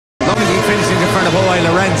careful away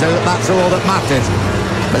Lorenzo, that's all that matters.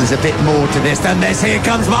 But there's a bit more to this than this. Here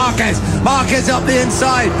comes Marquez. Marquez up the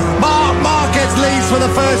inside. Marquez leads for the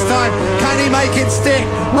first time. Can he make it stick?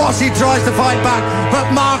 Rossi tries to fight back, but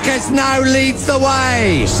Marquez now leads the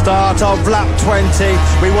way. Start of lap 20.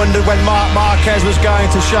 We wondered when Marquez was going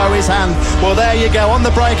to show his hand. Well, there you go, on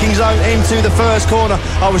the braking zone into the first corner.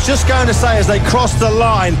 I was just going to say, as they crossed the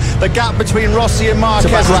line, the gap between Rossi and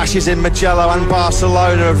Marquez crashes in Mugello, and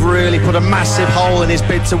Barcelona have really put a massive hole in his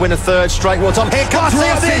bid to win a third straight world title. Here comes Rossi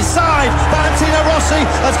on the inside. Valentino Rossi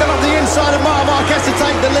has gone up the inside of Marquez to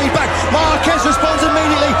take the lead back. Marquez responds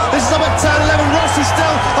immediately. This is up at turn 11. Rossi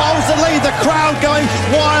still holds the lead. The crowd going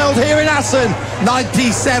wild here in Assen.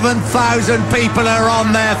 97,000 people are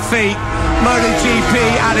on their feet. MotoGP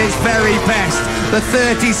at its very best. The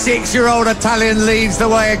 36-year-old Italian leads the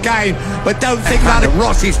way again, but don't think that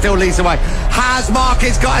Rossi still leads the way. Has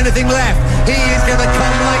Marquez got anything left? He is going to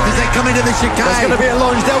come late as they come into the chicane. There's going to be a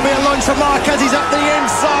lunge. There'll be a lunge for Marquez. He's up the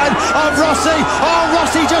inside of Rossi. Oh,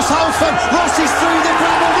 Rossi just holds firm. Rossi's through the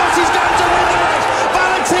gravel. Rossi's going to win the race.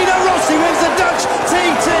 Valentino Rossi wins the Dutch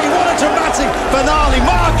TT. What a dramatic finale.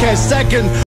 Marquez second.